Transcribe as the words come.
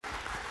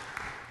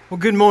Well,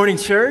 good morning,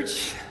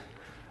 church.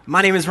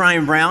 My name is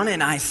Ryan Brown,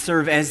 and I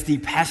serve as the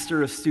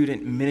pastor of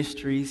student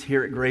ministries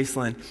here at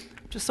Graceland.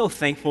 I'm just so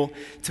thankful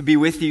to be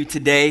with you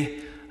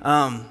today.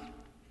 And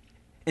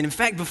in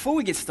fact, before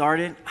we get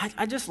started,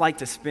 I'd just like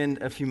to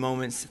spend a few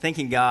moments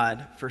thanking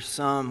God for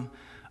some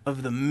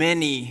of the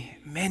many,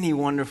 many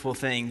wonderful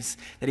things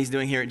that He's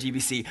doing here at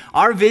GBC.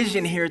 Our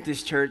vision here at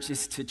this church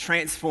is to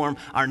transform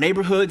our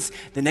neighborhoods,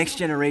 the next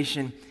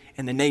generation,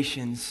 and the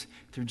nations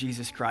through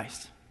Jesus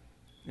Christ.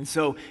 And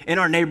so in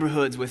our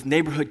neighborhoods, with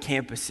neighborhood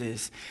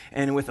campuses,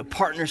 and with a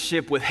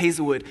partnership with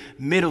Hazelwood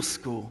Middle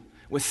School,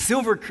 with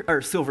Silver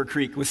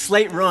Creek, with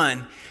Slate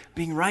Run,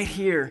 being right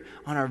here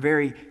on our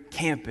very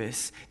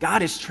campus,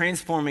 God is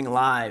transforming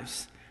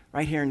lives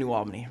right here in New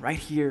Albany, right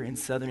here in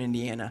Southern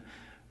Indiana,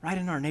 right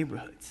in our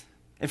neighborhoods.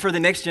 And for the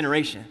next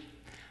generation,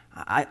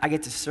 I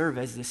get to serve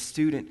as the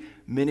student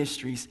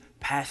ministries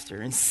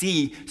pastor and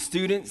see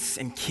students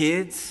and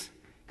kids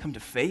come to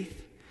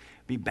faith,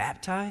 be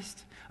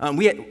baptized.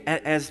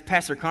 As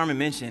Pastor Carmen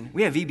mentioned,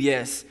 we have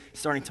VBS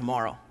starting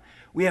tomorrow.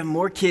 We have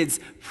more kids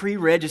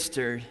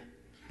pre-registered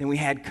than we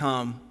had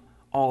come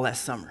all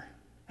last summer.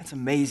 That's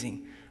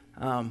amazing.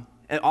 And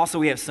also,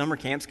 we have summer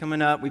camps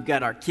coming up. We've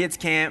got our kids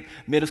camp,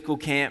 middle school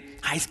camp,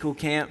 high school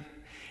camp.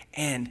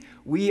 And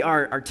we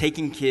are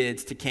taking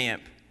kids to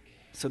camp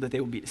so that they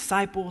will be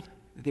discipled,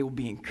 that they will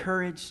be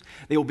encouraged,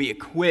 they will be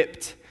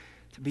equipped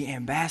to be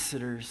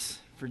ambassadors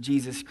for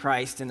Jesus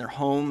Christ in their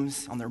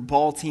homes, on their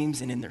ball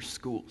teams, and in their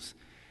schools.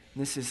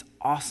 And this is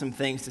awesome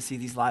things to see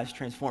these lives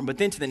transformed. But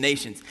then to the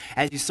nations.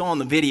 As you saw in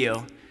the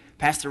video,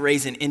 Pastor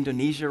Ray's in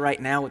Indonesia right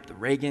now with the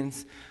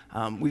Reagans.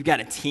 We've got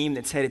a team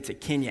that's headed to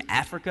Kenya,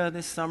 Africa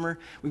this summer.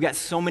 We've got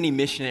so many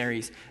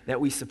missionaries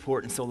that we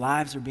support, and so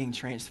lives are being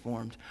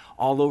transformed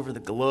all over the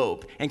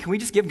globe. And can we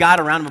just give God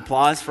a round of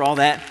applause for all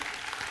that?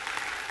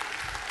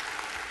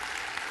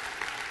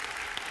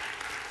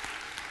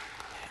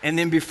 And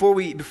then before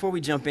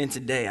we jump in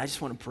today, I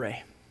just want to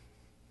pray.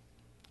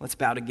 Let's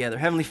bow together.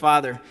 Heavenly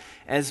Father,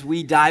 as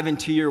we dive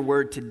into your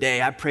word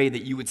today, I pray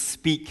that you would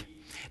speak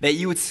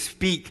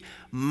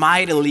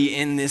mightily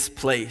in this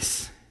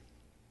place.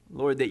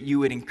 Lord, that you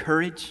would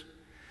encourage,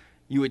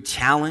 you would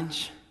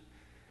challenge,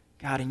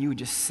 God, and you would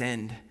just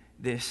send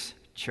this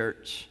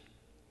church.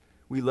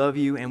 We love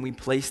you, and we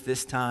place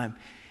this time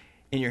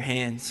in your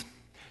hands.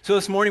 So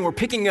this morning, we're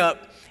picking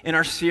up in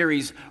our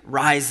series,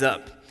 Rise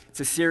Up. It's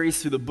a series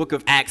through the book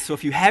of Acts. So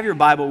if you have your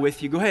Bible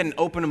with you, go ahead and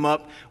open them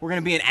up. We're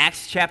going to be in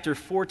Acts chapter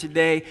 4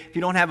 today. If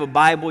you don't have a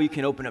Bible, you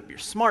can open up your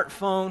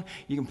smartphone,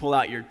 you can pull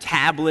out your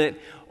tablet,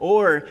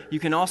 or you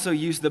can also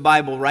use the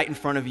Bible right in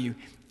front of you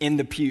in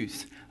the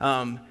pews.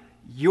 That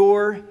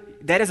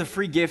is a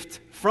free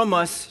gift from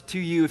us to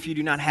you if you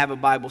do not have a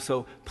Bible,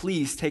 so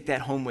please take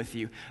that home with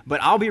you.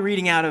 But I'll be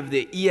reading out of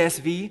the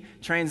ESV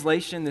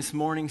translation this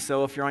morning,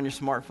 so if you're on your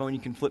smartphone, you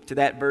can flip to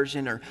that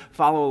version or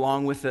follow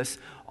along with us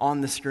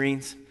on the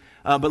screens.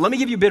 But let me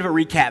give you a bit of a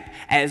recap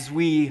as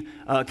we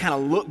kind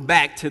of look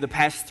back to the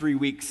past 3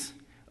 weeks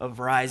of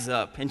Rise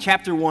Up. In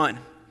chapter 1,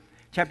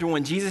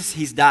 Jesus,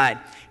 he's died.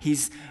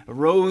 He's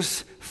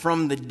rose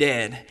from the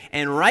dead.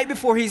 And right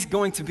before he's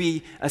going to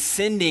be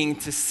ascending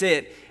to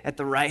sit at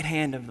the right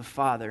hand of the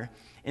Father,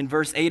 in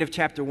verse 8 of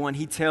chapter 1,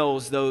 he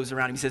tells those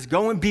around him, he says,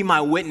 go and be my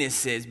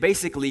witnesses,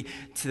 basically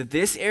to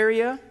this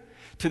area,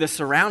 to the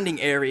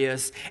surrounding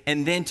areas,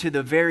 and then to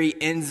the very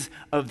ends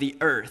of the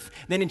earth.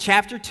 Then in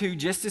chapter 2,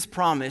 just as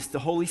promised, the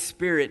Holy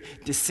Spirit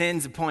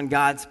descends upon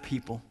God's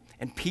people.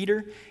 And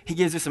Peter, he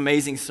gives this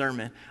amazing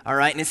sermon, all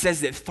right? And it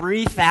says that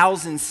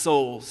 3,000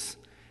 souls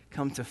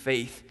come to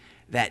faith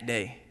that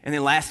day. And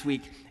then last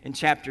week in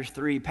chapter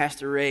 3,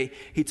 Pastor Ray,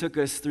 he took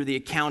us through the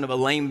account of a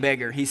lame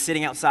beggar. He's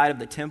sitting outside of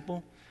the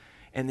temple,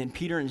 and then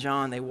Peter and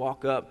John, they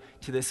walk up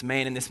to this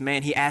man, and this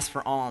man, he asks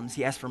for alms,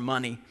 he asks for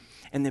money.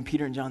 And then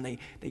Peter and John, they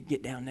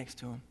get down next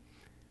to him.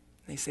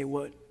 They say,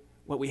 what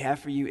we have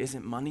for you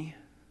isn't money,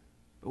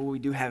 but what we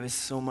do have is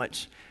so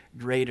much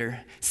greater.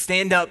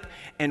 Stand up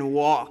and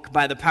walk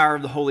by the power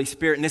of the Holy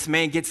Spirit. And this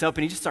man gets up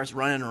and he just starts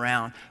running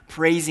around,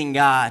 praising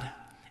God.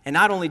 And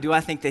not only do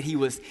I think that he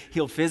was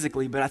healed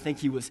physically, but I think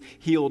he was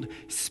healed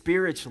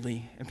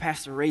spiritually. And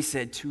Pastor Ray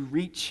said, to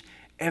reach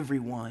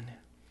everyone,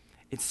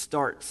 it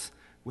starts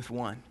with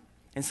one.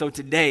 And so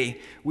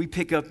today, we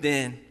pick up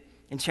then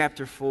in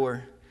chapter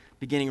 4,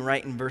 beginning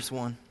right in verse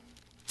 1.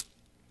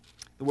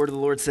 The word of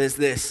the Lord says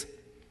this,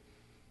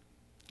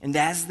 and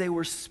as they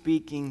were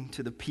speaking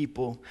to the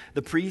people,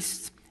 the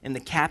priests and the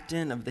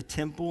captain of the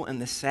temple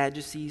and the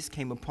Sadducees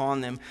came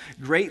upon them,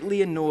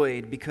 greatly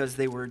annoyed because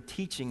they were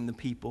teaching the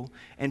people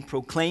and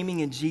proclaiming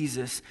in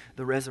Jesus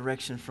the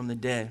resurrection from the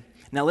dead.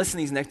 Now listen to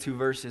these next two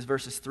verses,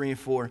 verses 3 and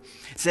 4.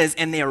 It says,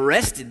 and they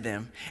arrested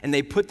them, and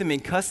they put them in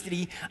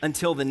custody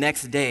until the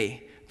next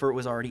day, for it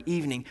was already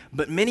evening.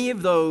 But many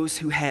of those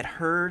who had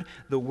heard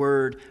the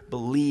word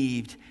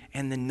believed,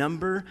 and the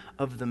number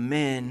of the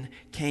men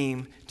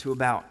came to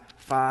about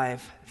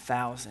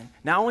 5,000.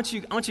 Now, I want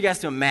you guys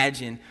to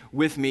imagine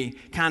with me,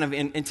 kind of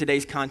in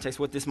today's context,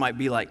 what this might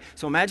be like.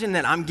 So imagine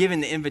that I'm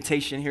giving the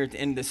invitation here at the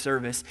end of the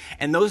service,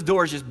 and those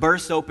doors just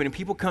burst open, and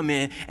people come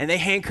in, and they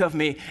handcuff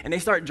me, and they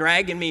start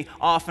dragging me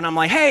off, and I'm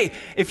like, hey,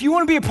 if you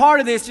want to be a part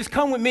of this, just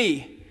come with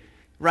me,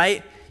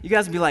 right? You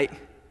guys would be like,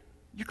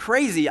 you're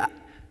crazy. I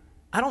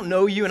don't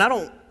know you, and I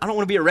don't want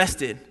to be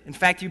arrested. In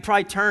fact, you'd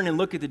probably turn and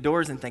look at the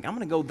doors and think, I'm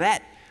going to go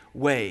that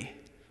way.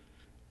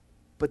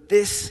 But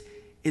this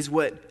is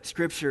what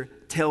Scripture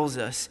tells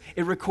us.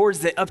 It records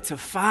that up to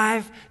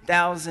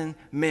 5,000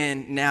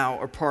 men now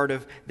are part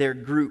of their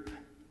group.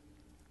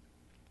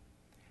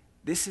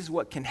 This is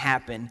what can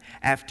happen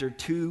after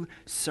 2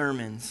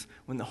 sermons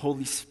when the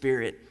Holy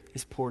Spirit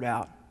is poured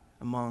out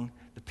among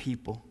the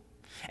people.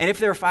 And if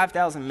there are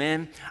 5,000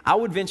 men, I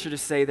would venture to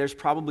say there's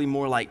probably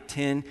more like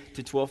 10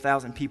 to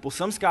 12,000 people.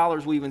 Some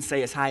scholars will even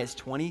say as high as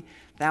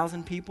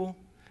 20,000 people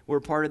were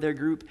part of their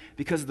group,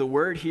 because the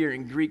word here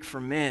in Greek for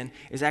men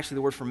is actually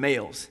the word for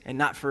males and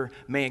not for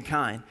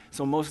mankind.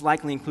 So most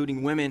likely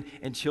including women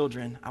and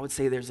children, I would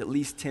say there's at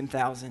least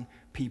 10,000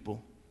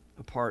 people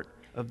a part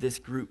of this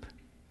group.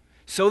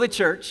 So the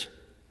church,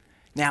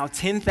 now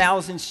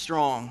 10,000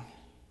 strong,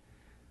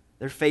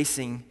 they're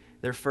facing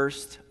their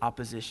first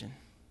opposition.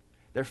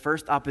 Their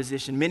first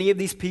opposition. Many of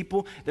these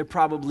people, they're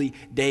probably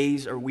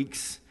days or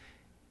weeks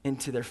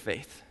into their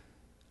faith.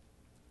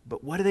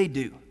 But what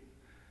do?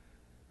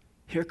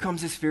 Here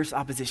comes this fierce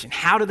opposition.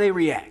 How do they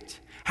react?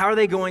 How are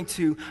they going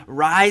to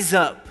rise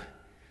up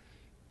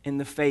in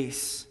the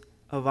face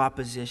of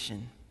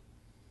opposition?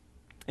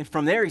 And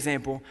from their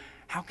example,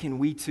 how can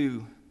we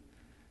too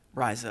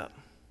rise up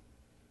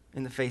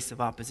in the face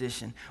of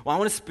opposition? Well, I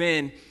want to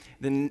spend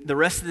the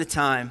rest of the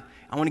time,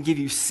 I want to give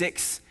you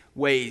 6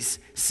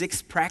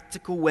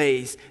 practical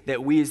ways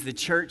that we as the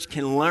church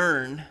can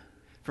learn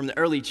from the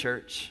early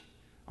church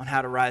on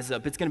how to rise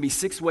up. It's going to be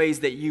 6 ways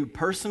that you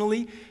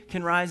personally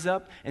can rise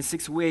up, and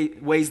 6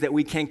 ways that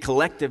we can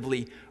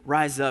collectively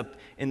rise up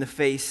in the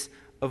face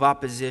of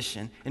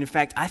opposition. And in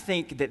fact, I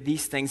think that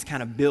these things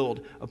kind of build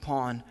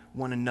upon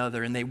one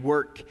another, and they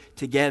work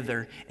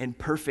together in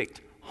perfect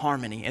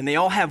harmony. And they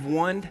all have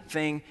one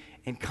thing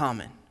in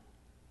common.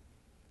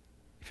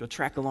 If you'll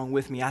track along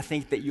with me, I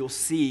think that you'll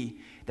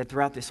see that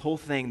throughout this whole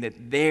thing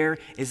that there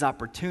is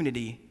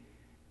opportunity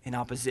in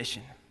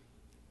opposition.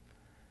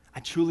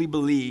 I truly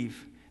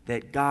believe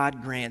that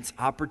God grants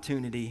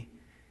opportunity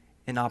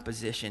in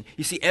opposition.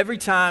 You see, every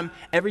time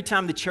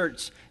the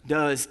church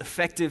does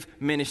effective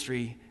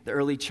ministry, the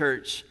early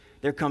church,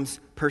 there comes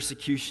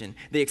persecution.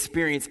 They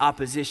experience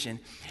opposition.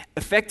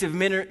 Effective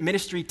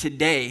ministry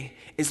today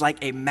is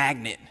like a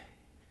magnet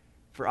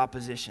for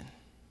opposition.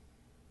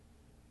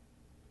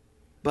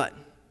 But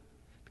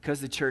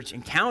because the church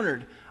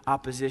encountered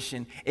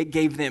opposition, it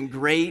gave them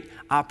great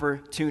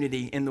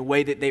opportunity in the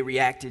way that they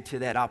reacted to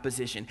that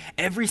opposition.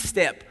 Every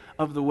step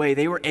of the way,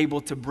 they were able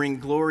to bring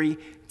glory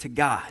to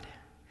God.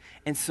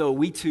 And so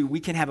we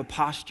can have a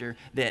posture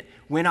that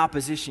when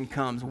opposition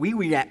comes, we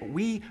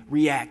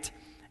react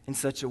in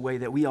such a way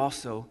that we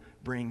also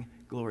bring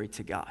glory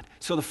to God.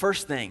 So the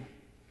first thing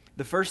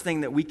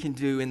that we can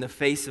do in the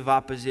face of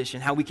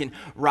opposition, how we can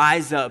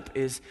rise up,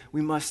 is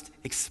we must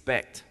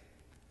expect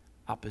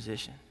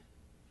opposition.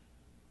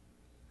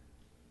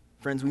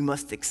 Friends, we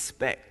must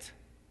expect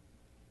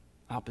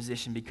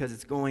opposition because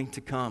it's going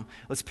to come.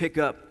 Let's pick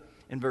up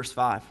in verse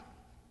 5.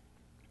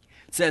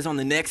 It says, on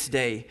the next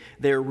day,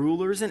 their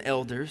rulers and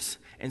elders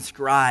and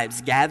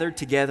scribes gathered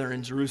together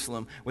in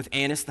Jerusalem with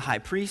Annas the high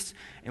priest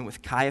and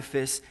with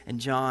Caiaphas and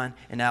John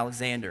and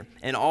Alexander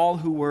and all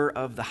who were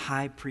of the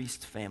high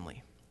priest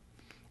family.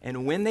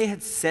 And when they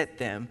had set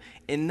them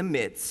in the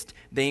midst,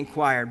 they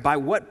inquired, by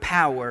what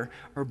power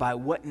or by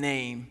what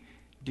name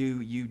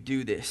do you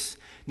do this?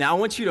 Now, I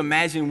want you to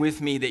imagine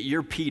with me that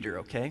you're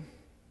Peter, okay?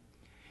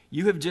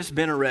 You have just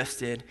been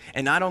arrested,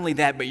 and not only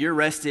that, but you're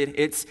arrested,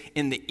 it's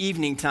in the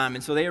evening time,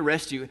 and so they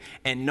arrest you,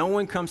 and no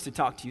one comes to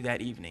talk to you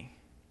that evening.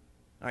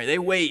 All right, they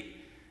wait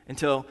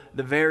until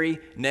the very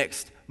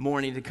next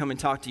morning to come and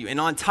talk to you. And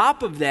on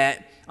top of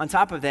that,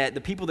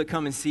 the people that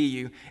come and see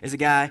you is a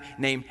guy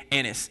named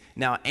Annas.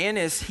 Now,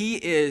 Annas, he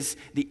is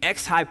the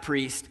ex-high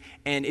priest,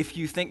 and if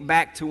you think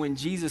back to when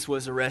Jesus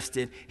was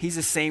arrested, he's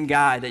the same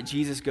guy that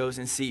Jesus goes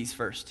and sees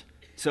first.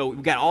 So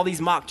we've got all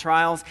these mock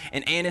trials,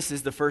 and Annas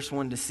is the first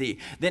one to see.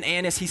 Then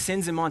Annas, he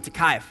sends him on to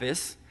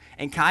Caiaphas,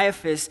 and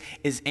Caiaphas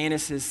is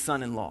Annas'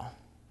 son-in-law.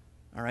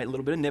 All right, a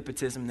little bit of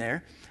nepotism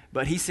there.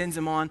 But he sends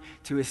him on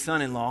to his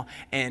son-in-law,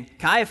 and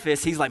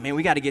Caiaphas, he's like, man,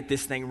 we got to get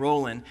this thing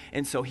rolling.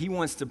 And so he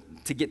wants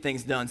to get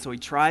things done. So he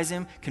tries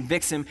him,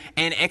 convicts him,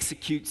 and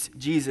executes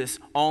Jesus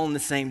all in the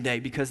same day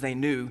because they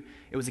knew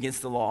it was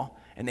against the law,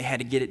 and they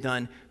had to get it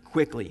done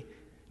quickly.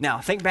 Now,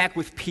 think back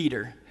with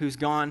Peter, who's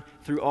gone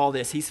through all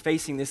this. He's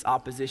facing this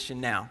opposition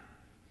now.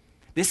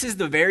 This is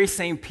the very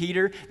same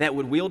Peter that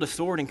would wield a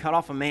sword and cut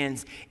off a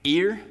man's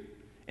ear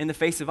in the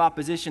face of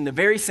opposition. The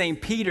very same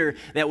Peter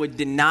that would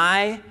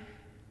deny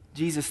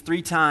Jesus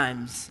 3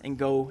 times and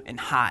go and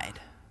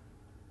hide.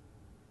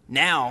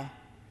 Now,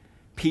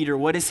 Peter,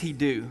 what does he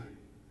do?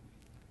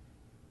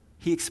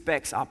 he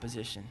expects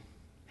opposition.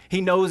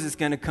 He knows it's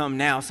going to come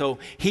now, so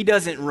he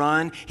doesn't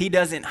run, he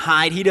doesn't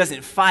hide, he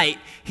doesn't fight.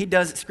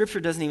 Scripture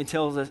doesn't even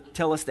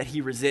tell us that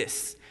he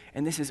resists.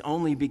 And this is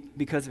only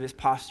because of his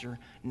posture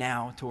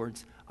now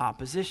towards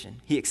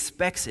opposition. He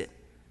expects it.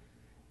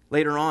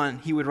 Later on,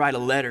 he would write a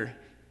letter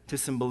to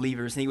some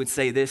believers, and he would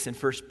say this in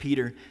 1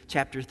 Peter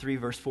chapter 3,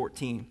 verse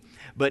 14.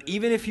 But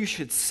even if you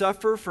should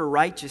suffer for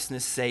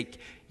righteousness' sake,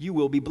 you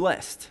will be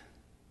blessed.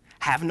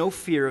 Have no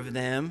fear of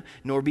them,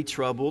 nor be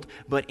troubled,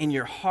 but in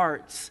your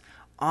hearts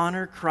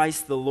honor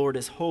Christ the Lord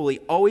as holy,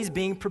 always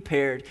being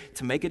prepared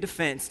to make a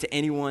defense to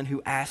anyone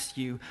who asks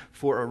you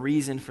for a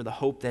reason for the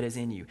hope that is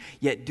in you.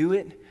 Yet do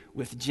it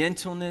with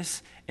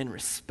gentleness and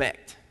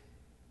respect,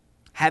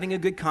 having a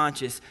good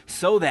conscience,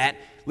 so that,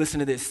 listen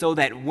to this, so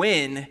that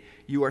when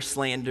you are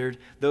slandered,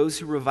 those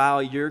who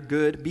revile your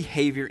good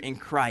behavior in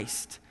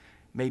Christ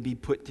may be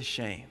put to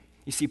shame.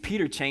 You see,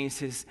 Peter changed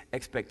his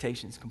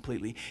expectations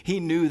completely. He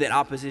knew that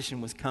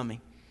opposition was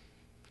coming.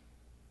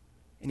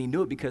 And he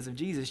knew it because of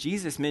Jesus.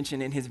 Jesus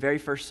mentioned in his very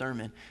first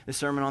sermon, the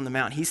Sermon on the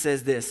Mount, he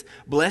says this,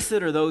 "Blessed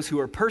are those who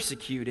are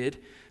persecuted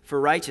for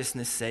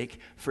righteousness' sake,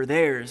 for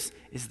theirs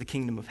is the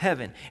kingdom of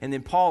heaven." And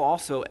then Paul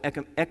also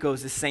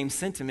echoes the same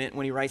sentiment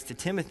when he writes to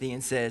Timothy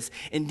and says,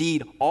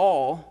 "Indeed,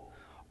 all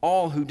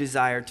who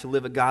desire to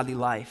live a godly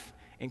life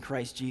in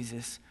Christ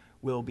Jesus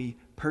will be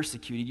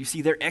persecuted." You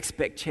see, their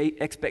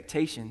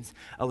expectations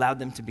allowed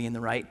them to be in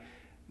the right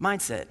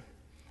mindset.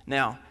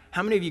 Now,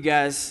 how many of you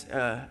guys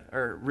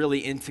are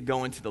really into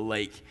going to the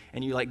lake,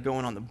 and you like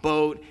going on the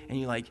boat, and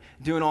you like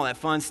doing all that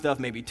fun stuff,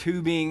 maybe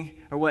tubing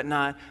or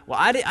whatnot? Well,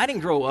 I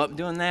didn't grow up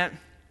doing that.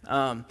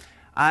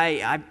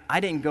 I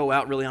didn't go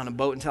out really on a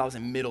boat until I was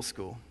in middle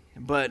school.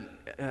 But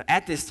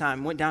at this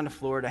time, went down to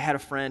Florida, had a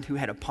friend who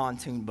had a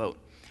pontoon boat.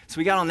 So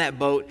we got on that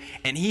boat,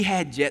 and he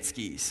had jet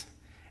skis.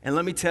 And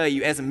let me tell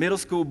you, as a middle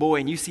school boy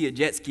and you see a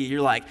jet ski,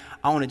 you're like,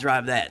 I want to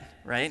drive that,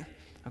 right?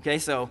 Okay,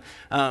 so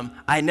I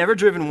had never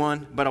driven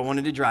one, but I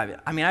wanted to drive it.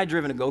 I mean, I had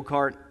driven a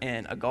go-kart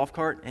and a golf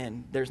cart,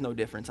 and there's no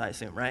difference, I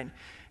assume, right?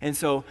 And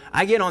so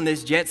I get on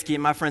this jet ski,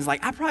 and my friend's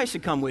like, I probably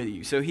should come with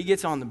you. So he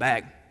gets on the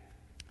back.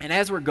 And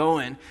as we're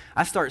going,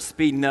 I start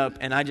speeding up,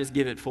 and I just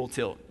give it full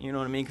tilt. You know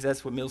what I mean? Because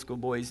that's what middle school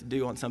boys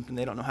do on something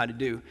they don't know how to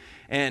do.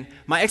 And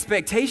my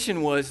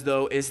expectation was,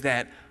 though, is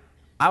that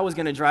I was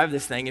going to drive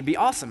this thing and be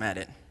awesome at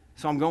it.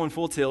 So I'm going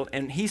full tilt,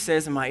 and he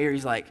says in my ear,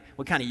 he's like,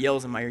 what kind of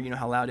yells in my ear, you know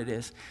how loud it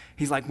is.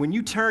 He's like, when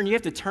you turn, you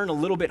have to turn a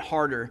little bit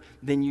harder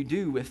than you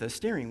do with a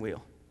steering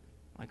wheel.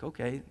 I'm like,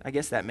 okay, I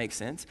guess that makes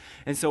sense.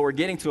 And so we're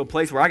getting to a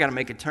place where I got to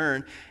make a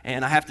turn,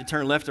 and I have to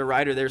turn left or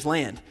right or there's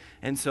land.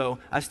 And so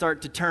I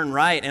start to turn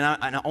right,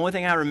 and the only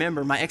thing I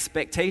remember, my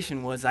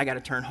expectation was I got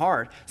to turn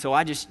hard. So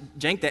I just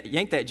yanked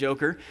that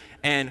joker,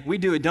 and we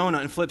do a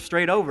donut and flip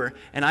straight over,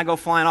 and I go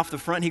flying off the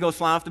front, and he goes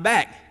flying off the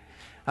back.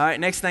 All right,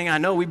 next thing I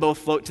know, we both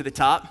float to the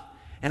top.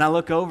 And I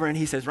look over, and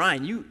he says,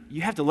 Ryan,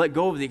 you have to let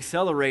go of the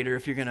accelerator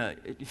if you're gonna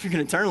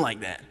turn like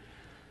that.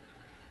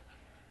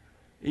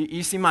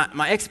 You see,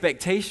 my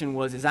expectation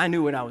was I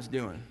knew what I was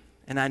doing,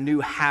 and I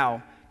knew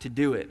how to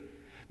do it.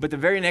 But the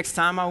very next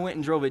time I went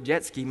and drove a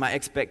jet ski, my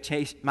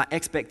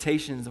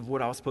expectations of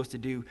what I was supposed to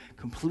do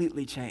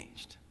completely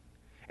changed.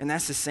 And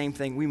that's the same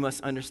thing we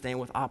must understand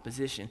with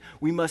opposition.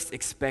 We must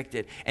expect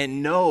it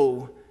and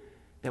know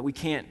that we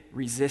can't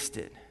resist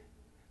it,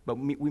 but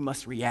we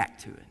must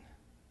react to it.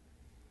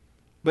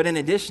 But in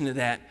addition to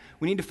that,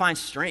 we need to find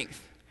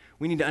strength.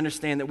 We need to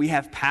understand that we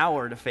have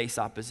power to face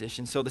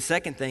opposition. So the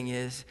second thing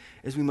is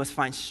we must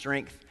find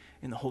strength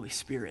in the Holy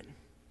Spirit.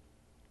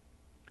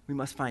 We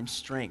must find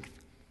strength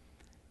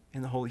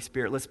in the Holy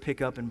Spirit. Let's pick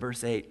up in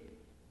verse 8.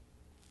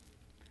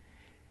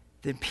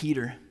 Then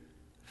Peter,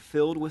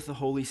 filled with the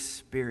Holy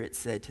Spirit,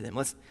 said to them,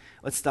 let's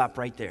stop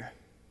right there.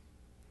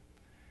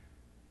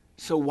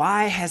 So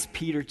why has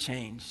Peter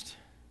changed?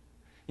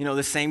 You know,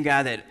 the same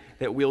guy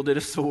that wielded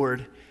a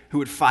sword, who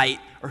would fight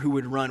or who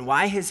would run.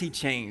 Why has he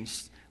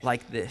changed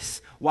like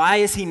this? Why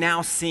is he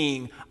now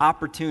seeing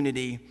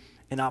opportunity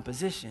in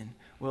opposition?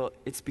 Well,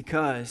 it's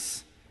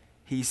because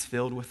he's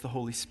filled with the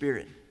Holy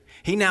Spirit.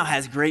 He now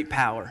has great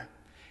power.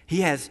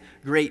 He has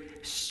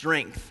great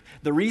strength.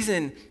 The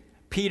reason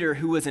Peter,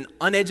 who was an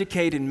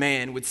uneducated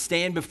man, would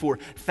stand before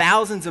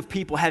thousands of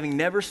people, having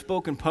never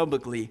spoken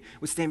publicly,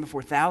 would stand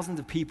before thousands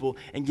of people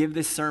and give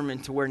this sermon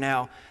to where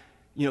now,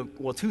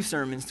 two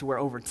sermons to where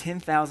over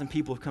 10,000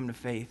 people have come to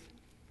faith.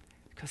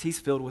 Because he's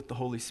filled with the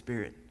Holy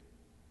Spirit.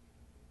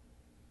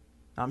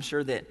 I'm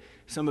sure that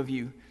some of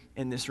you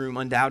in this room,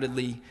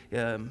 undoubtedly,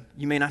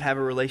 you may not have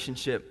a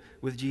relationship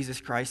with Jesus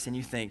Christ, and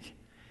you think,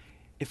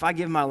 if I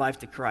give my life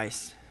to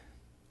Christ,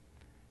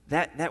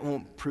 that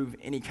won't prove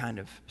any kind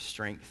of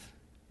strength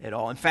at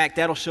all. In fact,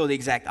 that'll show the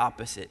exact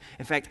opposite.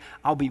 In fact,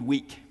 I'll be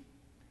weak.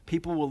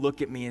 People will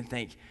look at me and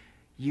think,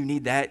 you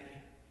need that,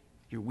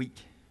 you're weak.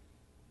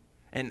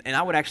 And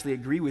I would actually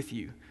agree with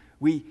you.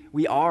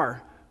 We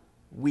are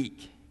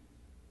weak.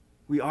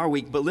 We are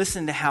weak, but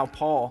listen to how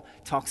Paul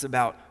talks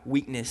about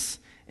weakness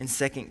in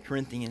 2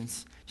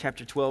 Corinthians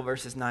chapter 12,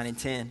 verses 9 and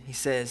 10. He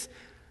says,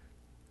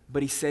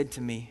 but he said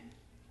to me,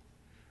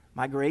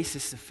 My grace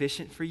is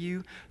sufficient for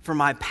you, for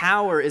my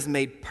power is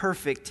made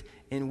perfect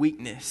in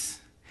weakness.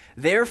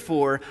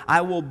 Therefore,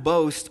 I will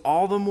boast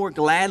all the more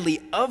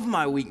gladly of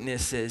my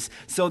weaknesses,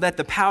 so that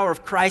the power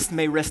of Christ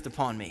may rest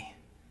upon me.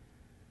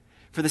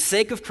 For the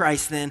sake of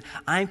Christ, then,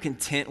 I am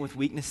content with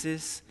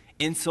weaknesses,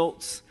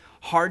 insults,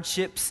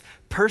 hardships,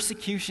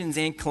 persecutions,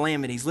 and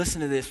calamities.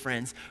 Listen to this,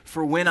 friends.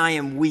 For when I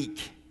am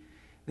weak,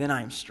 then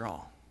I am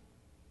strong.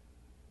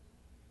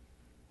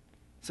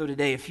 So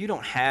today, if you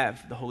don't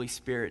have the Holy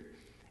Spirit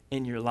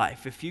in your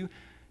life, if you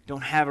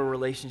don't have a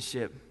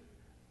relationship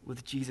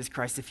with Jesus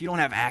Christ, if you don't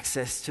have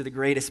access to the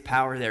greatest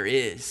power there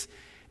is,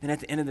 then at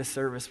the end of the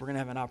service, we're going to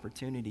have an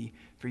opportunity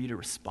for you to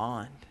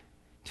respond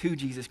to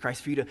Jesus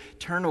Christ, for you to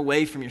turn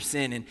away from your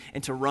sin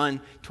and to run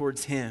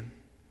towards Him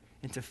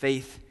and to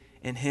faith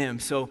in Him.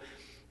 So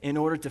in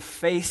order to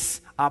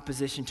face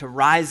opposition, to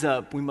rise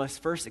up, we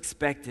must first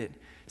expect it.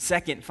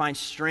 Second, find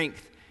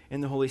strength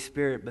in the Holy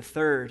Spirit. But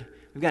third,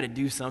 we've got to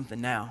do something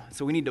now.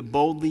 So we need to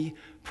boldly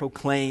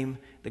proclaim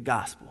the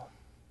gospel.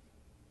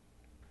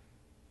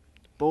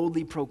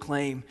 Boldly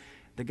proclaim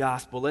the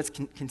gospel. Let's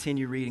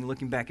continue reading,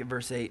 looking back at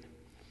verse 8. It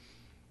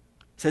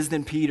says,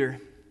 Then Peter,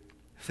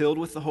 filled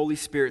with the Holy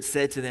Spirit,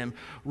 said to them,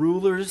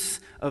 Rulers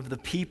of the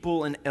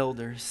people and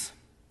elders,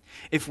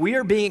 if we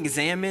are being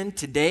examined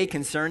today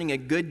concerning a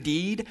good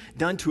deed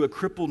done to a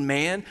crippled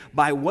man,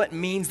 by what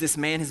means this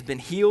man has been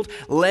healed,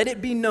 let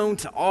it be known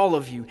to all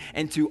of you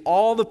and to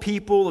all the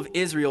people of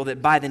Israel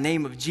that by the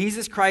name of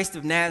Jesus Christ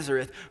of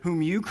Nazareth,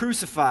 whom you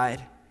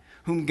crucified,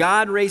 whom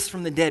God raised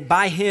from the dead,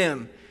 by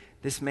Him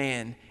this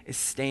man is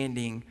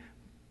standing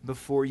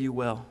before you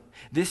well.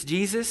 This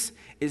Jesus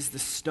is the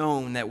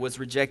stone that was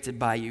rejected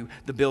by you,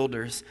 the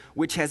builders,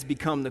 which has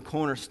become the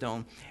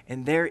cornerstone.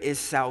 And there is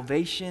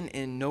salvation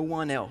in no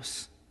one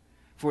else.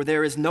 For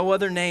there is no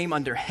other name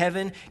under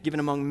heaven given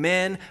among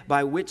men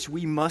by which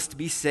we must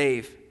be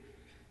saved.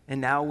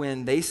 And now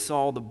when they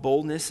saw the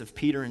boldness of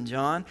Peter and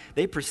John,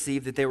 they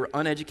perceived that they were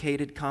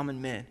uneducated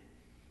common men.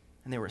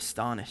 And they were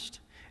astonished.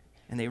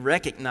 And they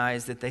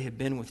recognized that they had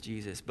been with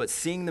Jesus. But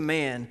seeing the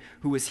man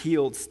who was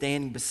healed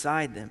standing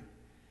beside them,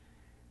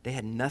 they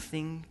had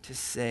nothing to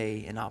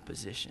say in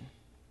opposition.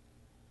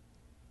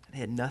 They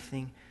had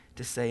nothing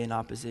to say in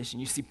opposition.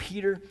 You see,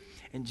 Peter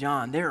and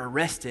John, they're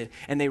arrested,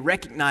 and they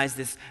recognize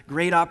this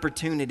great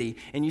opportunity.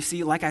 And you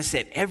see, like I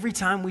said, every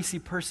time we see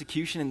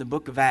persecution in the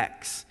book of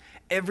Acts,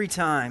 every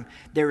time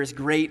there is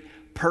great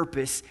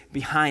purpose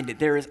behind it.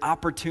 There is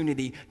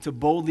opportunity to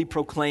boldly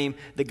proclaim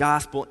the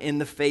gospel in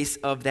the face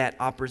of that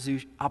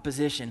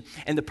opposition.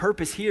 And the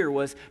purpose here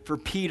was for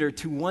Peter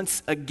to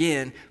once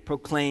again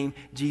proclaim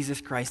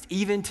Jesus Christ,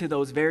 even to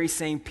those very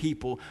same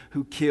people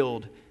who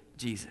killed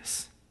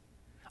Jesus.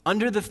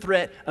 Under the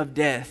threat of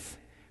death,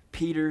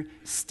 Peter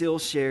still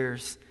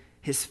shares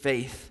his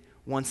faith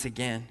once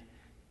again.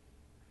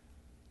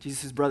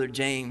 Jesus' brother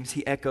James,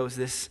 he echoes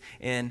this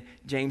in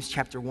James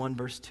chapter 1,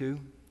 verse 2.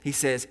 He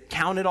says,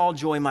 Count it all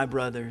joy, my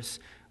brothers,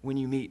 when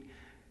you meet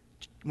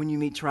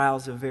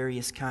trials of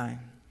various kind.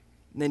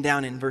 And then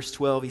down in verse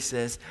 12, he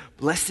says,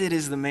 Blessed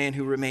is the man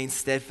who remains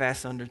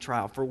steadfast under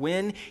trial. For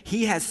when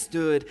he has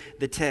stood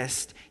the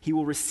test, he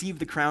will receive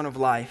the crown of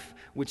life,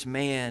 which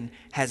God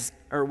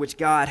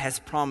has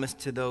promised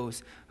to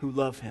those who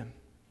love Him.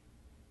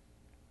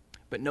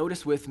 But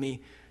notice with me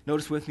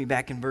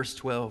back in verse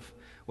 12,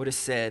 what is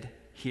said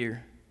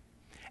here.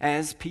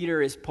 As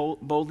Peter is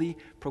boldly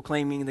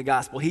proclaiming the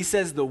gospel, he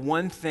says the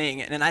one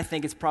thing, and I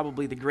think it's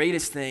probably the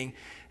greatest thing,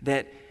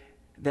 that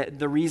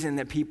the reason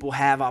that people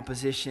have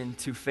opposition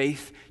to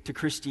faith, to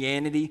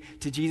Christianity,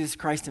 to Jesus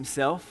Christ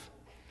Himself,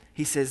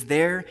 he says,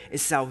 there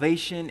is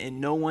salvation in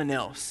no one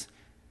else.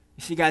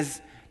 You see,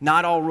 guys,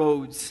 not all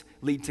roads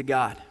lead to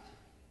God.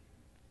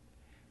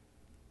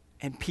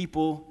 And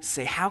people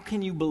say, how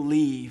can you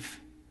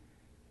believe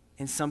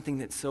in something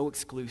that's so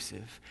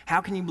exclusive? How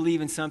can you believe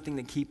in something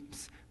that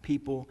keeps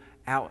people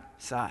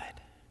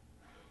outside?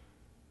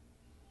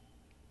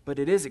 But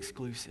it is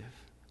exclusive.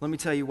 Let me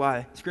tell you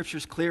why.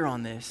 Scripture's clear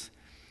on this.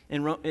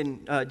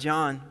 In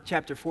John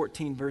chapter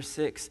 14, verse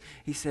 6,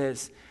 he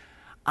says,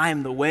 I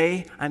am the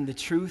way, I am the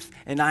truth,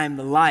 and I am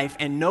the life,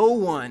 and no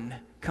one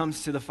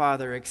comes to the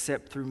Father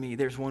except through me.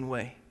 There's one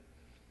way.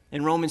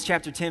 In Romans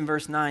chapter 10,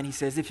 verse 9, he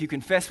says, if you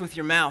confess with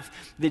your mouth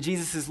that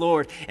Jesus is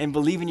Lord and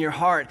believe in your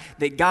heart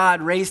that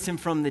God raised Him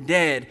from the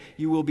dead,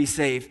 you will be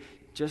saved.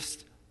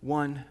 Just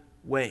one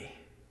way.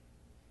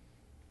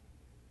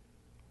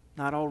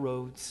 Not all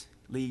roads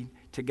lead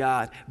to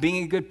God.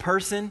 Being a good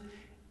person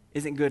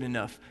isn't good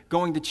enough.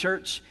 Going to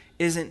church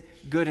isn't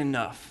good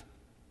enough.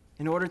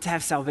 In order to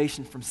have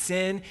salvation from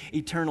sin,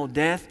 eternal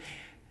death,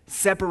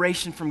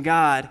 separation from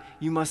God,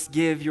 you must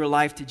give your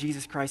life to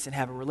Jesus Christ and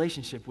have a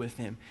relationship with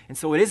Him. And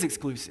so it is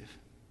exclusive.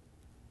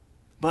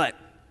 But,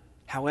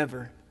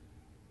 however,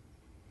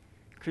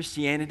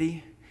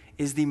 Christianity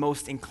is the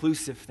most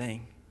inclusive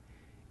thing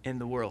in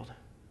the world.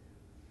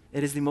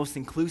 It is the most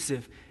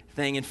inclusive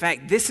thing. In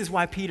fact, this is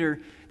why Peter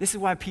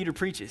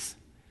preaches.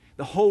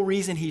 The whole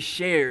reason he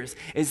shares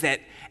is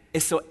that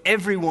is so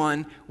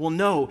everyone will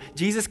know.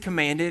 Jesus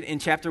commanded in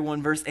chapter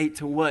 1, verse 8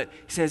 to what?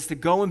 He says to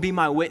go and be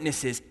my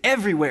witnesses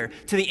everywhere,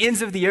 to the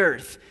ends of the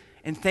earth.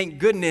 And thank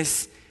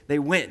goodness they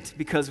went,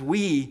 because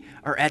we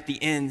are at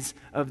the ends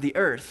of the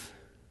earth.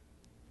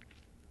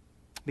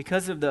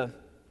 Because of the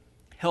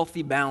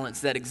healthy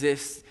balance that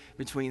exists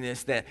between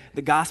this, that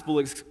the gospel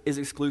is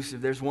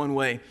exclusive, there's one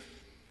way,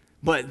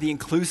 but the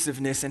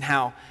inclusiveness and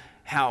how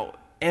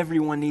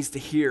everyone needs to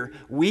hear,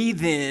 we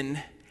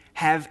then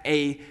have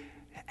a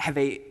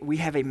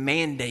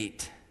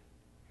mandate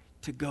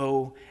to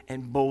go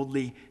and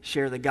boldly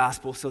share the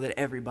gospel so that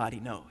everybody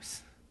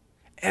knows.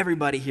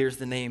 Everybody hears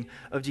the name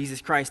of Jesus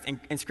Christ.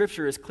 And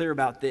Scripture is clear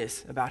about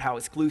this, about how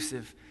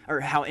exclusive or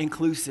how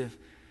inclusive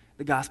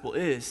the gospel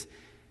is.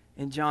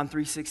 In John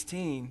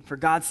 3:16, for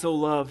God so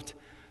loved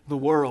the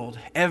world,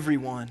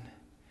 everyone,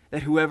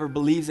 that whoever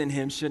believes in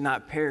him should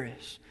not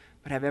perish,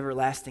 but have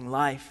everlasting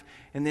life.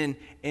 And then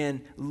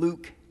in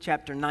Luke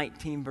chapter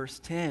 19, verse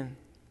 10,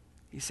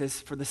 he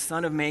says, for the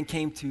Son of Man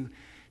came to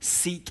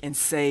seek and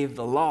save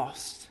the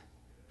lost,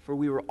 for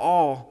we were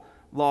all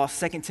lost.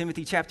 2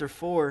 Timothy chapter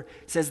 4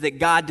 says that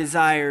God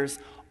desires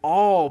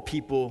all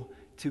people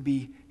to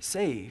be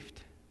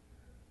saved.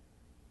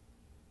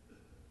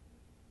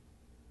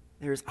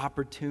 There is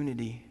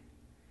opportunity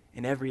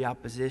in every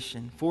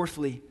opposition.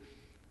 Fourthly,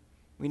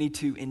 we need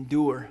to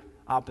endure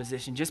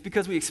opposition. Just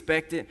because we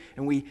expect it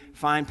and we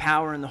find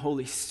power in the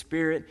Holy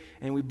Spirit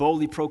and we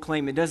boldly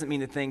proclaim it doesn't mean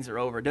that things are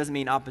over. It doesn't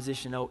mean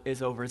opposition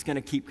is over. It's going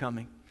to keep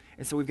coming.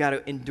 And so we've got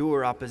to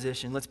endure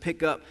opposition. Let's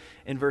pick up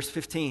in verse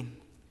 15.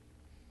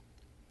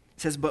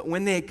 It says, but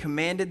when they had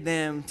commanded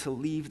them to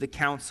leave the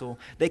council,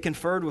 they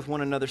conferred with one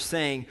another,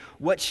 saying,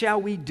 what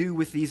shall we do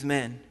with these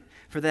men?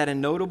 For that a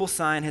notable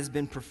sign has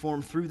been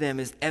performed through them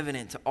is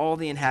evident to all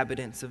the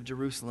inhabitants of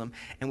Jerusalem,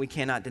 and we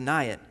cannot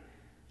deny it.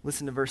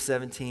 Listen to verse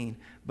 17.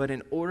 But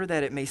in order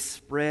that it may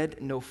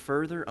spread no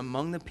further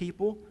among the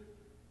people,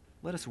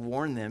 let us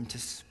warn them to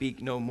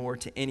speak no more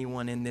to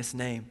anyone in this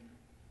name.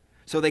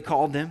 So they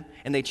called them,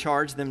 and they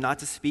charged them not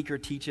to speak or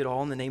teach at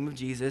all in the name of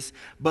Jesus.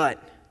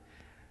 But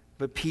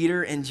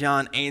Peter and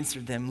John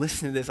answered them.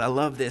 Listen to this. I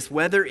love this.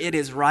 Whether it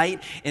is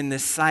right in the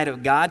sight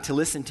of God to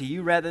listen to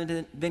you rather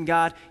than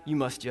God, you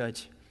must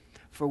judge.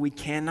 For we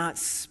cannot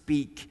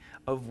speak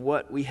of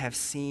what we have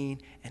seen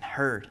and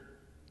heard.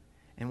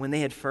 And when they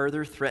had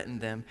further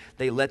threatened them,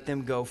 they let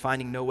them go,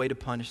 finding no way to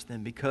punish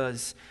them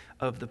because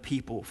of the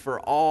people.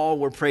 For all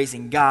were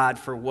praising God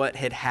for what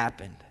had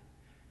happened.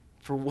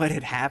 For what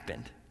had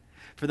happened.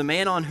 For the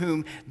man on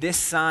whom this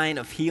sign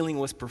of healing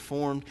was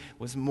performed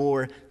was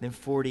more than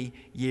 40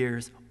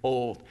 years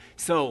old.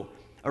 So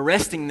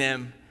arresting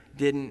them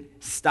didn't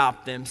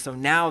stop them. So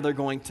now they're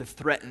going to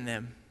threaten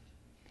them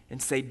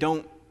and say,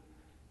 don't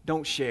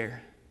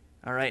share.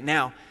 All right,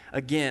 now,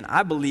 again,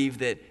 I believe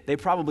that they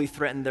probably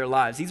threatened their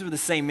lives. These were the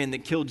same men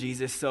that killed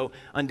Jesus, so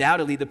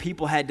undoubtedly the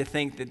people had to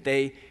think that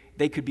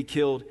they could be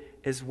killed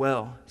as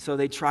well. So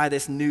they try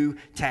this new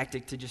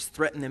tactic to just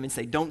threaten them and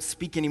say, don't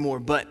speak anymore.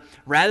 But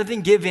rather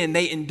than give in,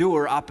 they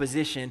endure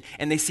opposition,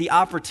 and they see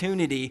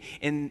opportunity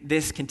in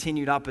this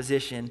continued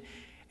opposition,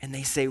 and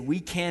they say, we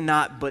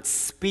cannot but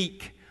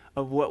speak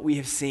of what we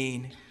have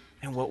seen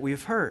and what we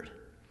have heard.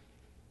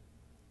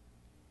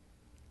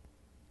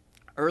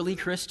 Early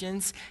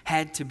Christians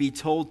had to be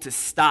told to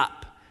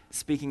stop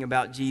speaking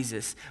about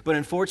Jesus. But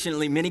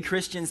unfortunately, many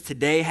Christians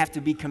today have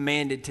to be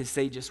commanded to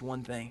say just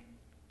one thing.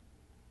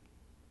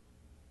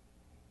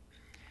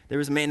 There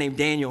was a man named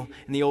Daniel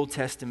in the Old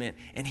Testament,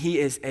 and he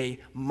is a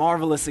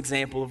marvelous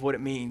example of what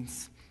it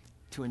means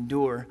to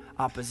endure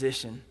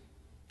opposition.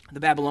 The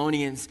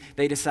Babylonians,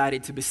 they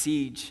decided to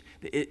besiege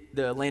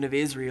the land of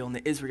Israel and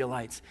the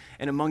Israelites.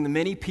 And among the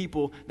many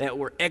people that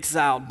were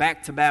exiled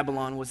back to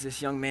Babylon was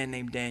this young man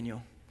named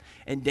Daniel.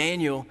 And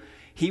Daniel,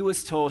 he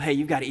was told, hey,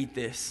 you've got to eat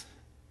this.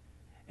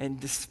 And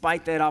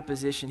despite that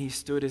opposition, he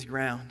stood his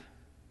ground.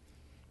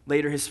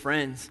 Later, his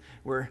friends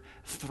were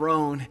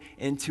thrown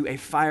into a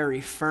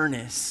fiery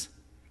furnace.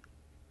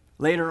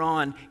 Later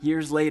on,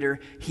 years later,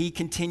 he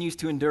continues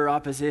to endure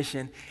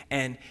opposition,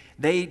 and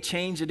they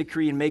change a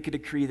decree and make a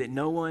decree that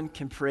no one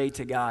can pray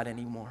to God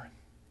anymore.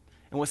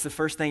 And what's the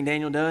first thing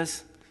Daniel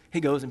does?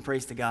 He goes and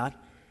prays to God.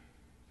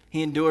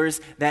 He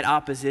endures that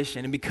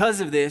opposition, and because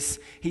of this,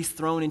 he's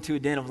thrown into a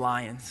den of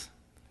lions.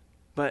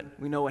 But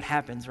we know what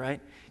happens, right?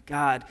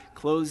 God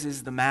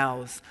closes the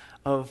mouths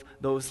of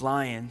those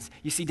lions.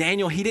 You see,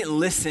 Daniel, he didn't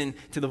listen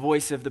to the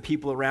voice of the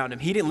people around him.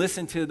 He didn't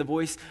listen to the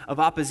voice of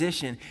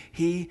opposition.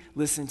 He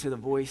listened to the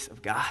voice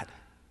of God.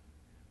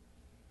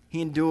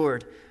 He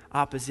endured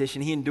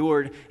opposition. He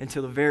endured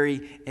until the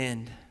very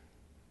end.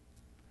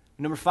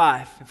 Number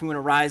 5, if we want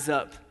to rise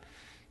up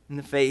in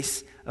the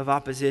face of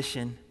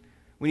opposition,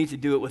 we need to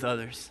do it with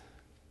others.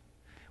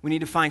 We need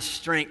to find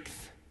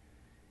strength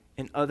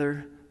in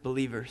other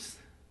believers.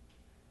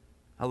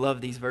 I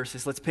love these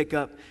verses. Let's pick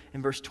up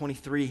in verse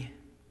 23.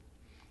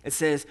 It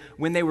says,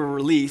 when they were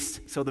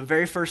released, so the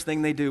very first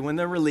thing they do, when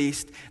they're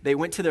released, they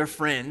went to their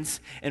friends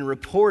and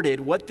reported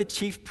what the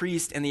chief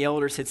priest and the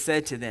elders had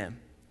said to them.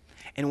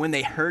 And when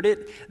they heard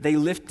it, they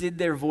lifted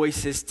their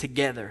voices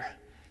together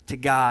to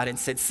God and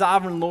said,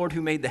 Sovereign Lord,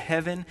 who made the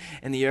heaven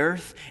and the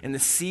earth and the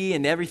sea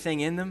and everything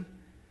in them,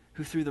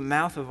 who through the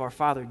mouth of our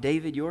father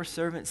David, your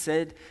servant,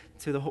 said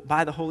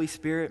by the Holy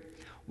Spirit,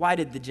 why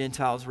did the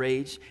Gentiles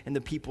rage and the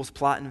peoples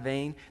plot in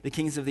vain? The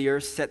kings of the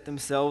earth set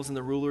themselves and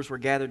the rulers were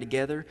gathered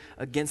together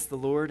against the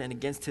Lord and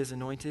against his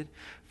anointed.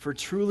 For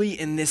truly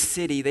in this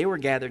city they were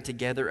gathered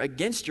together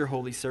against your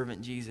holy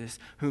servant Jesus,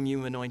 whom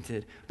you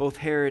anointed, both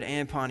Herod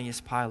and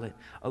Pontius Pilate,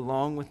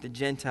 along with the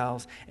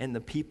Gentiles and the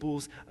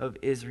peoples of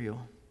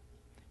Israel,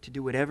 to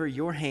do whatever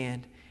your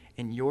hand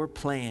and your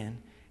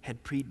plan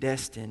had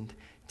predestined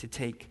to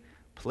take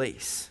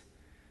place.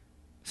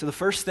 So the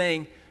first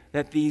thing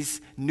that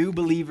these new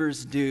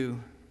believers do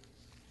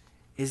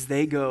is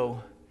they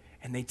go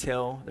and they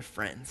tell their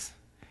friends.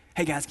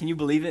 Hey guys, can you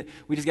believe it?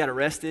 We just got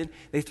arrested.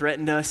 They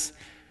threatened us.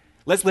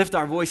 Let's lift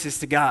our voices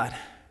to God.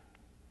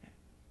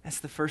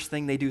 That's the first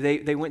thing they do.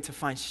 They went to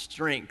find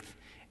strength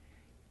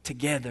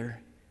together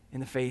in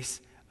the face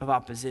of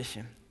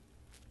opposition.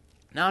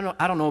 Now,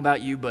 I don't know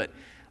about you, but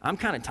I'm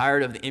kind of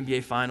tired of the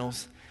NBA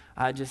Finals.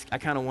 I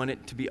kind of want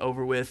it to be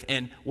over with.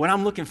 And what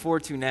I'm looking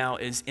forward to now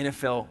is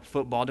NFL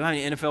football. Do I have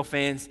any NFL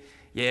fans?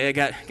 Yeah,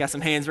 got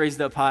some hands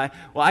raised up high.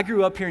 Well, I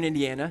grew up here in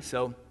Indiana,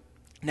 so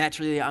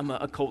naturally I'm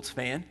a Colts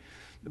fan.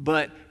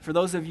 But for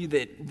those of you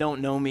that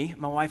don't know me,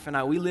 my wife and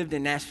I, we lived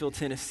in Nashville,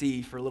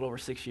 Tennessee for a little over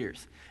 6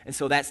 years. And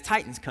so that's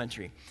Titans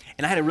country.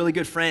 And I had a really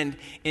good friend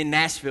in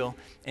Nashville,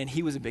 and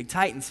he was a big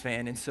Titans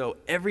fan. And so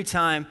every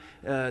time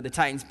the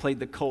Titans played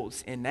the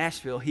Colts in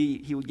Nashville,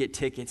 he would get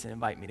tickets and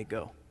invite me to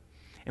go.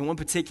 In one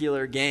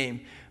particular game,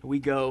 we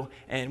go,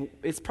 and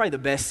it's probably the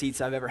best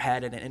seats I've ever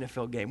had at an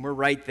NFL game. We're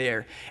right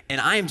there,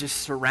 and I am just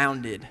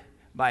surrounded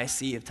by a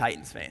sea of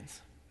Titans fans.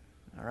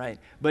 All right?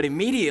 But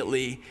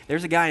immediately,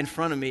 there's a guy in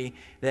front of me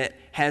that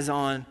has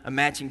on a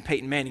matching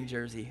Peyton Manning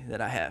jersey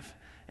that I have.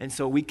 And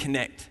so we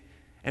connect.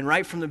 And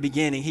right from the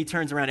beginning, he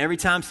turns around. Every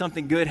time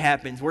something good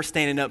happens, we're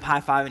standing up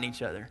high-fiving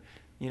each other,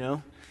 you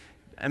know?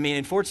 I mean,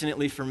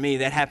 unfortunately for me,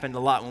 that happened a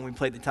lot when we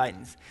played the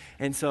Titans.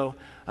 And so,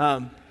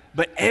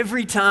 but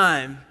every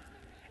time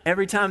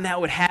that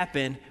would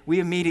happen, we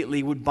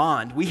immediately would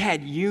bond. We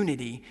had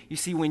unity. You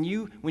see, when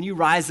you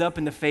rise up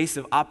in the face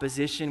of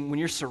opposition, when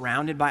you're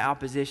surrounded by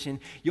opposition,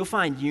 you'll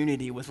find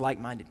unity with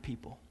like-minded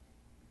people.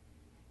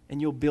 And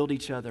you'll build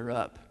each other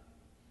up.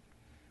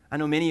 I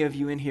know many of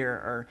you in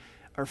here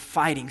are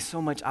fighting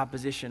so much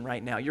opposition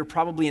right now. You're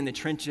probably in the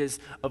trenches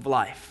of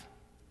life.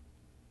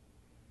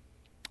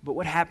 But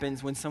what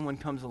happens when someone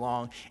comes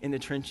along in the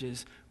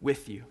trenches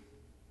with you?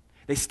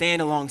 They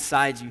stand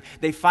alongside you.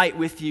 They fight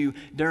with you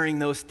during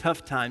those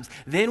tough times.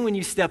 Then when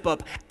you step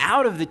up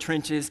out of the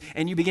trenches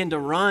and you begin to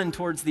run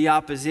towards the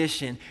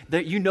opposition,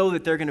 that you know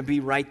that they're going to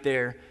be right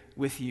there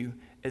with you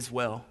as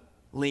well,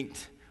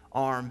 linked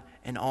arm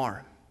in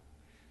arm.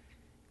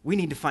 We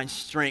need to find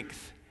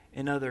strength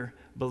in other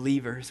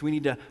believers. We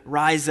need to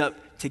rise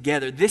up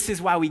together. This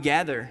is why we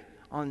gather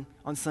on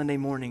Sunday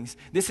mornings.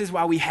 This is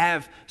why we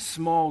have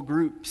small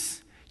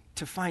groups,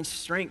 to find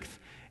strength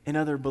in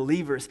other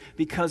believers,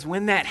 because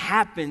when that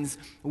happens,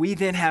 we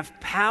then have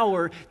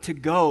power to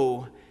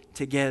go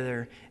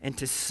together and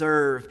to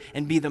serve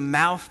and be the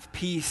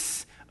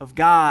mouthpiece of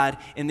God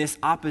in this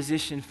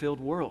opposition-filled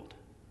world.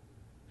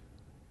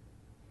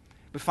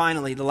 But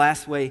finally, the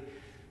last way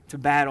to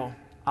battle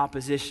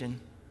opposition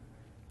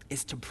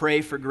is to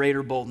pray for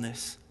greater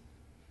boldness.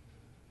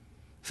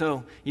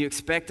 So you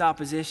expect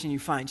opposition, you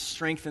find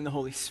strength in the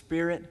Holy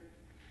Spirit,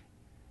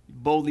 you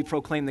boldly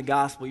proclaim the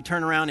gospel, you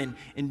turn around and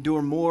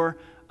endure more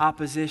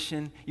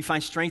opposition, you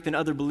find strength in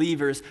other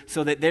believers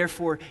so that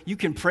therefore you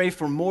can pray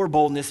for more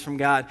boldness from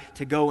God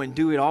to go and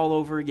do it all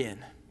over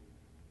again.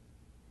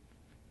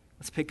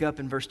 Let's pick up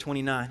in verse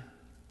 29.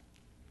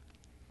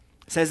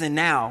 It says, And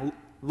now,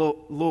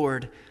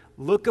 Lord,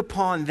 look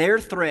upon their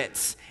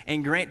threats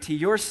and grant to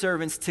your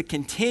servants to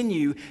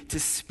continue to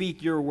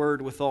speak your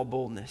word with all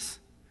boldness,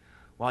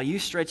 while you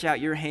stretch out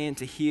your hand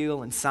to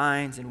heal, and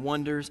signs and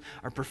wonders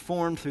are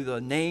performed through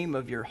the name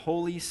of your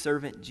holy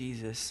servant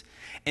Jesus.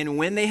 And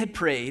when they had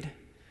prayed,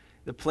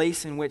 the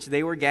place in which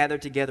they were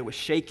gathered together was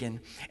shaken,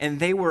 and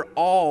they were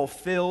all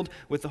filled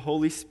with the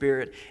Holy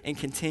Spirit and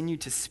continued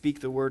to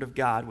speak the word of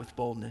God with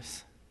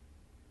boldness.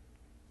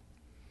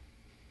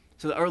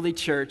 So the early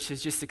church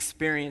has just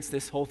experienced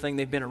this whole thing.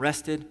 They've been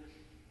arrested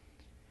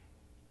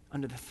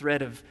under the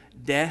threat of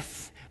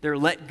death. They're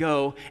let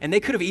go, and they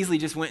could have easily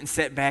just went and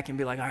sat back and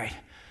be like, all right,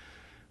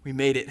 we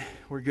made it.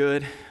 We're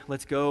good.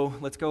 Let's go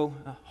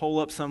hole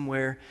up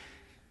somewhere.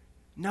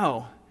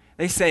 No.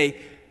 They say,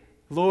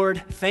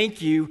 Lord,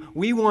 thank you.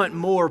 We want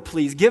more,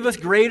 please. Give us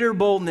greater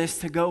boldness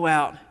to go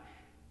out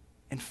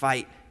and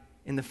fight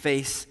in the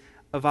face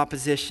of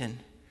opposition.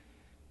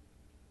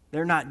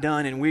 They're not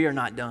done, and we are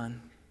not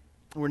done.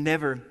 We're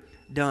never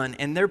done.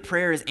 And their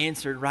prayer is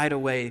answered right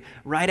away.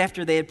 Right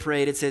after they had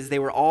prayed, it says they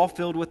were all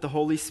filled with the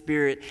Holy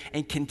Spirit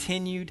and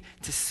continued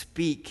to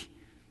speak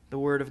the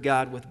word of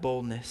God with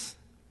boldness.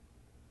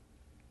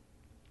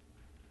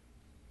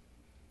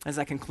 As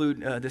I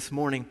conclude this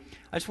morning,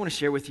 I just want to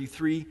share with you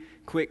 3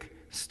 quick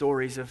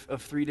stories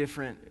of three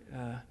different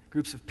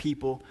groups of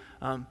people,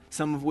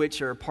 some of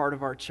which are a part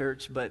of our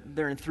church, but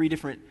they're in three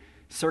different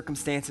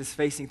circumstances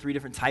facing three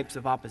different types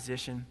of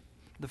opposition.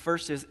 The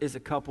first is a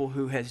couple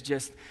who has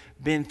just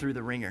been through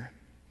the ringer.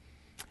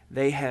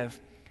 They have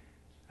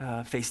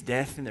faced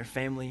death in their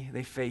family.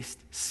 They faced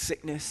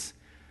sickness,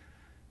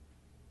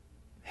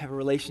 have a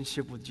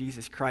relationship with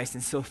Jesus Christ.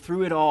 And so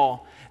through it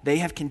all, they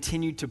have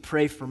continued to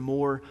pray for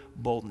more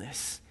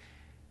boldness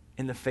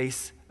in the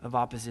face of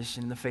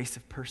opposition, in the face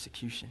of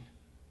persecution.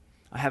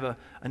 I have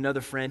another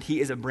friend. He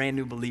is a brand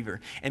new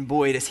believer. And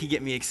boy, does he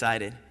get me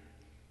excited.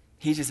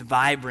 He's just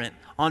vibrant,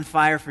 on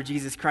fire for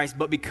Jesus Christ.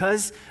 But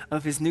because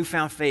of his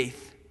newfound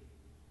faith,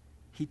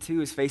 he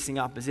too is facing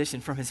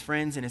opposition from his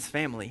friends and his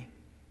family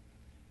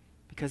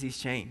because he's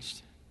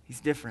changed.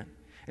 He's different.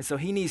 And so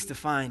he needs to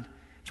find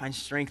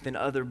strength in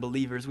other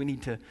believers. We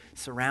need to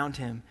surround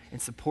him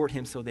and support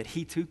him so that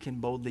he too can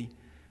boldly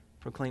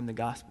proclaim the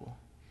gospel.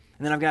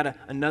 And then I've got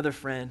another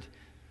friend.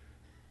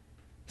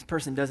 This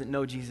person doesn't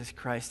know Jesus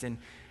Christ and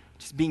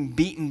just being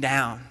beaten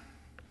down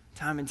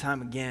time and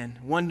time again,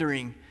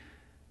 wondering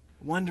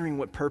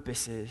what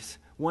purpose is,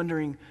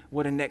 wondering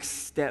what a next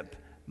step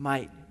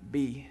might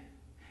be.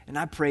 And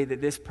I pray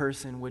that this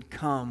person would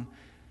come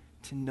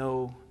to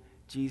know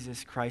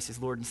Jesus Christ as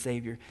Lord and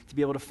Savior, to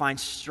be able to find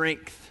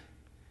strength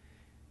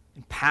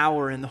and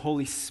power in the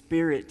Holy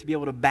Spirit, to be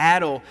able to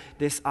battle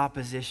this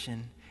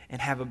opposition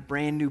and have a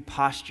brand new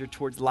posture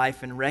towards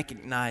life and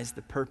recognize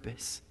the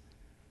purpose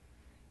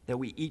that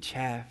we each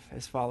have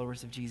as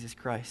followers of Jesus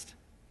Christ.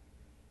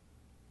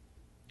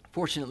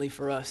 Fortunately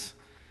for us,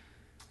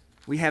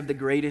 we have the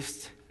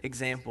greatest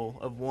example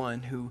of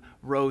one who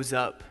rose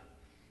up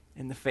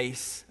in the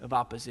face of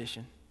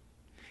opposition.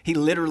 He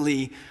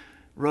literally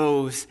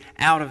rose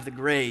out of the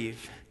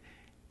grave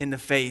in the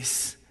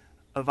face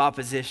of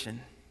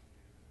opposition.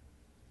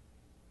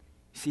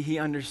 See, he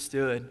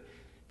understood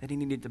that he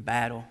needed to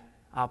battle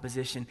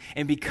opposition.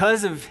 And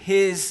because of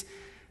his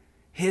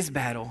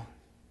battle,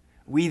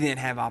 we then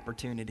have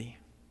opportunity.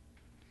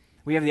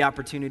 We have the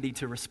opportunity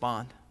to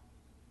respond,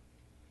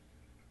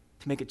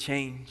 to make a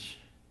change.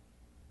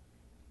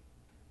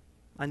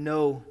 I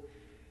know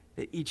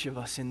that each of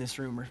us in this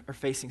room are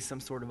facing some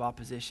sort of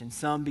opposition,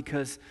 some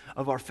because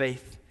of our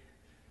faith,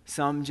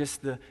 some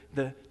just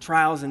the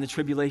trials and the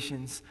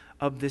tribulations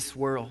of this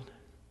world.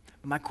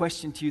 My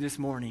question to you this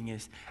morning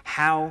is,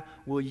 how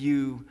will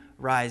you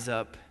rise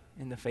up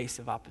in the face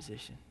of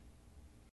opposition?